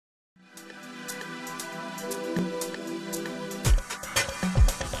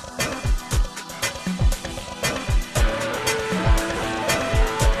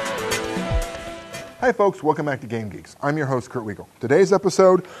Hi folks, welcome back to Game Geeks. I'm your host, Kurt Wiegel. Today's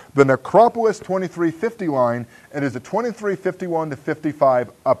episode, the Necropolis 2350 line. It is a 2351 to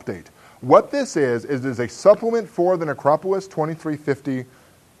 55 update. What this is a supplement for the Necropolis 2350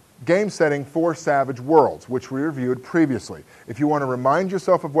 game setting for Savage Worlds, which we reviewed previously. If you want to remind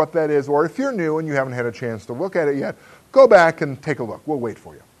yourself of what that is, or if you're new and you haven't had a chance to look at it yet, go back and take a look. We'll wait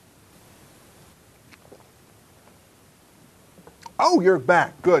for you. Oh, you're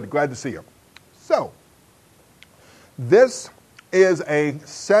back. Good. Glad to see you. So, this is a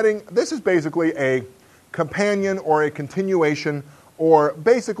setting, this is basically a companion or a continuation or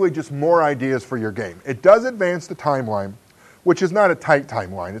basically just more ideas for your game. It does advance the timeline, which is not a tight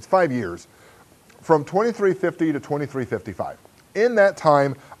timeline. It's 5 years, from 2350 to 2355. In that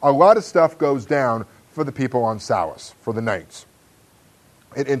time, a lot of stuff goes down for the people on Salas, for the Knights.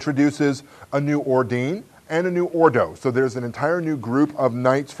 It introduces a new Ordain and a new Ordo, so there's an entire new group of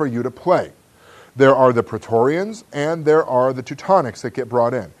Knights for you to play. There are the Praetorians and there are the Teutonics that get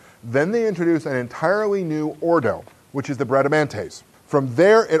brought in. Then they introduce an entirely new Ordo, which is the Bradamantes. From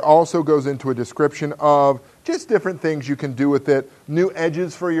there, it also goes into a description of just different things you can do with it. New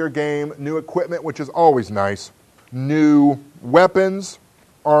edges for your game, new equipment, which is always nice. New weapons,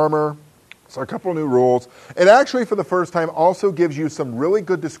 armor, so a couple new rules. It actually, for the first time, also gives you some really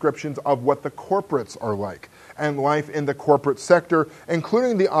good descriptions of what the corporates are like and life in the corporate sector,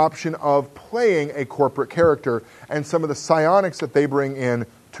 including the option of playing a corporate character and some of the psionics that they bring in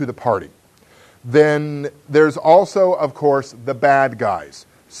to the party. Then there's also, of course, the bad guys.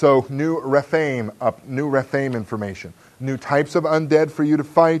 So new Rephaim information, new types of undead for you to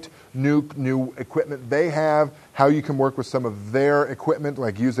fight, new equipment they have, how you can work with some of their equipment,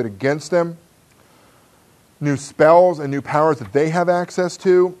 like use it against them, new spells and new powers that they have access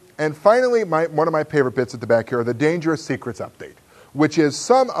to, and finally, one of my favorite bits at the back here are the Dangerous Secrets update, which is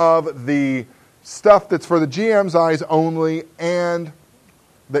some of the stuff that's for the GM's eyes only and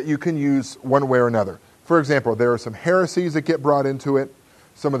that you can use one way or another. For example, there are some heresies that get brought into it,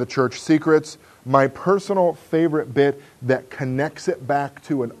 some of the church secrets. My personal favorite bit that connects it back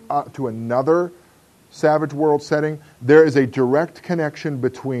to another Savage World setting, there is a direct connection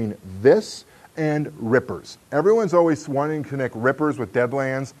between this and Rippers. Everyone's always wanting to connect Rippers with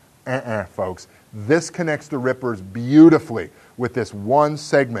Deadlands. Folks. This connects the Rippers beautifully with this one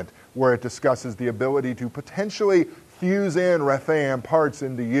segment where it discusses the ability to potentially fuse in Rephaim parts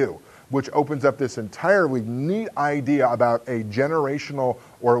into you, which opens up this entirely neat idea about a generational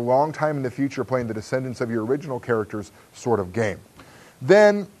or long time in the future playing the descendants of your original characters sort of game.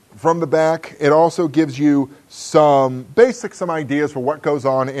 Then, from the back, it also gives you some ideas for what goes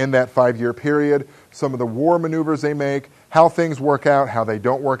on in that 5-year period, some of the war maneuvers they make, how things work out, how they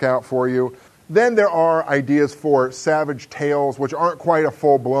don't work out for you. Then there are ideas for Savage Tales, which aren't quite a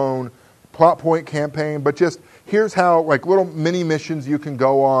full-blown plot point campaign, but just here's how, like little mini missions you can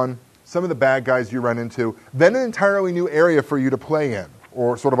go on, some of the bad guys you run into, then an entirely new area for you to play in,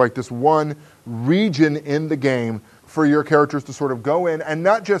 or sort of like this one region in the game for your characters to sort of go in and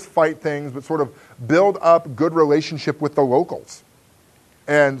not just fight things, but sort of build up good relationship with the locals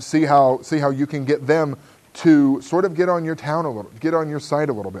and see how you can get them to sort of get on your town a little, get on your side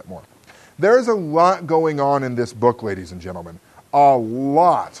a little bit more. There's a lot going on in this book, ladies and gentlemen. A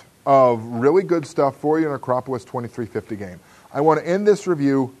lot of really good stuff for you in Necropolis 2350 game. I want to end this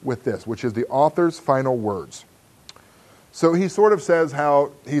review with this, which is the author's final words. So he sort of says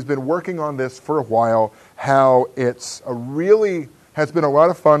how he's been working on this for a while, how it's has been a lot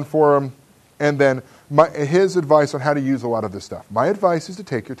of fun for him, and then his advice on how to use a lot of this stuff. My advice is to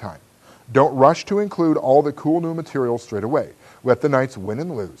take your time. Don't rush to include all the cool new material straight away. Let the Knights win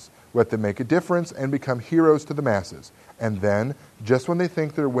and lose. Let them make a difference and become heroes to the masses. And then, just when they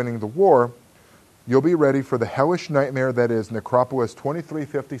think they're winning the war, you'll be ready for the hellish nightmare that is Necropolis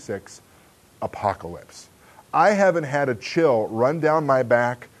 2356 Apocalypse. I haven't had a chill run down my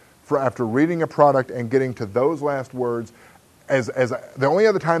back after reading a product and getting to those last words. The only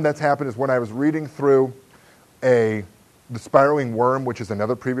other time that's happened is when I was reading through The Spiraling Worm, which is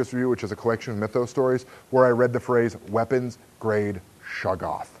another previous review, which is a collection of mythos stories, where I read the phrase, weapons grade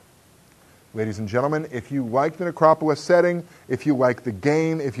Shoggoth. Ladies and gentlemen, if you like the Necropolis setting, if you like the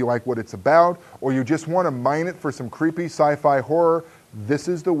game, if you like what it's about, or you just want to mine it for some creepy sci-fi horror, this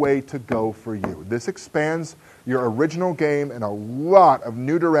is the way to go for you. This expands your original game in a lot of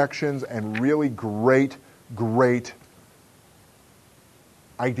new directions and really great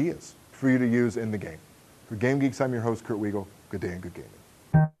ideas for you to use in the game. For Game Geeks, I'm your host, Kurt Wiegel. Good day and good gaming.